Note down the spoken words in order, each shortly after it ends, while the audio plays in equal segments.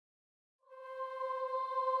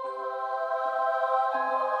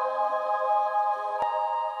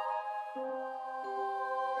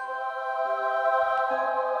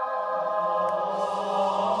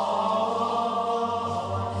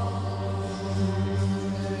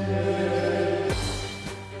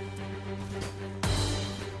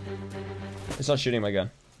It's not shooting my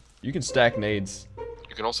gun. You can stack nades.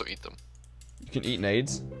 You can also eat them. You can eat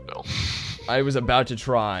nades? No. I was about to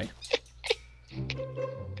try.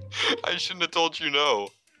 I shouldn't have told you no.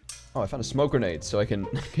 Oh, I found a smoke grenade, so I can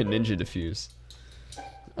ninja defuse.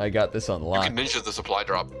 I got this on lock. You can ninja the supply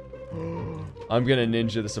drop. I'm gonna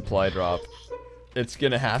ninja the supply drop. It's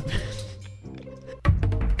gonna happen.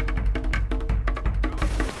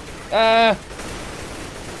 Ah!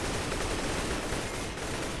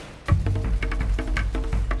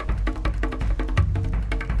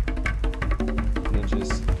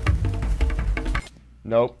 Ninjas.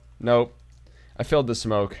 Nope. Nope. I failed the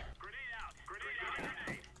smoke.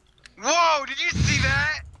 Whoa! Did you see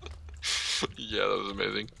that? Yeah, that was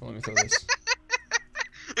amazing. Let me throw this.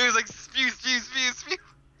 It was like spew, spew, spew, spew.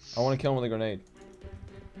 I want to kill him with a grenade.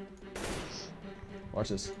 Watch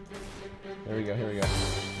this. Here we go, here we go.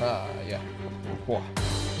 Ah, yeah. Whoa.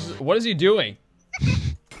 What is he doing?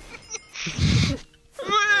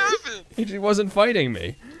 What happened? He wasn't fighting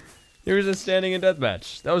me. He was just standing in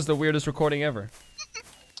deathmatch. That was the weirdest recording ever.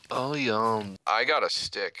 Oh, yum. I got a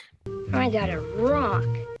stick. I got a rock.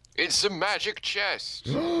 It's a magic chest.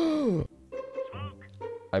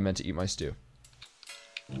 I meant to eat my stew.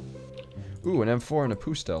 Ooh, an M4 and a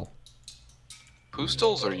Pustel.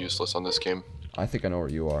 Pustels are useless on this game. I think I know where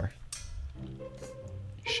you are.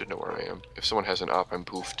 You should know where I am. If someone has an op, I'm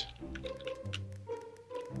poofed.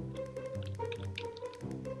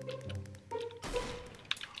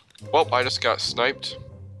 Well, I just got sniped.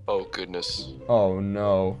 Oh goodness. Oh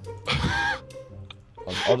no.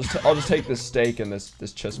 I'll just take this steak and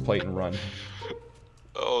this chest plate and run.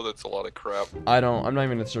 Oh, that's a lot of crap. I'm not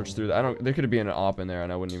even gonna search through that. There could be an op in there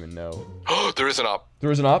and I wouldn't even know. Oh, there is an op.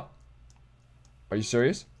 There is an op? Are you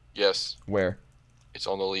serious? Yes. Where? It's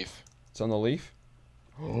on the leaf. It's on the leaf?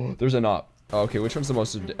 Oh, there's an op. Oh, okay, which one's the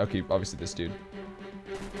most... Okay, obviously this dude.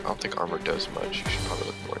 I don't think armor does much. You should probably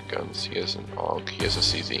look more at guns. He has an AUG. He has a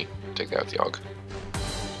CZ. Take that with the AUG.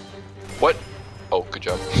 What? Oh, good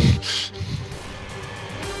job.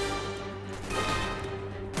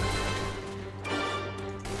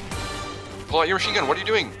 Pull out your machine gun. What are you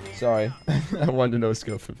doing? Sorry. I wanted to no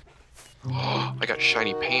scope him. I got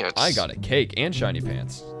shiny pants. I got a cake and shiny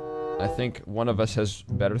pants. I think one of us has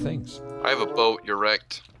better things. I have a boat. You're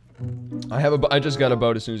wrecked. I just got a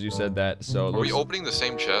boat as soon as you said that, so... Are we opening the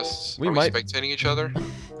same chests? We Are might. we spectating each other?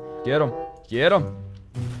 Get him. Get him.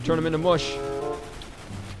 Turn him into mush.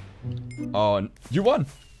 Oh, and you won.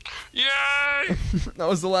 Yay! That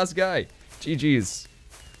was the last guy. GG's.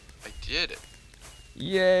 I did it.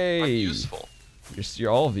 Yay. I'm useful.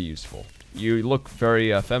 You're all of the useful. You look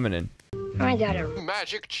very feminine. I got a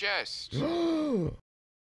Magic chest.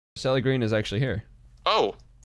 Sally Green is actually here. Oh.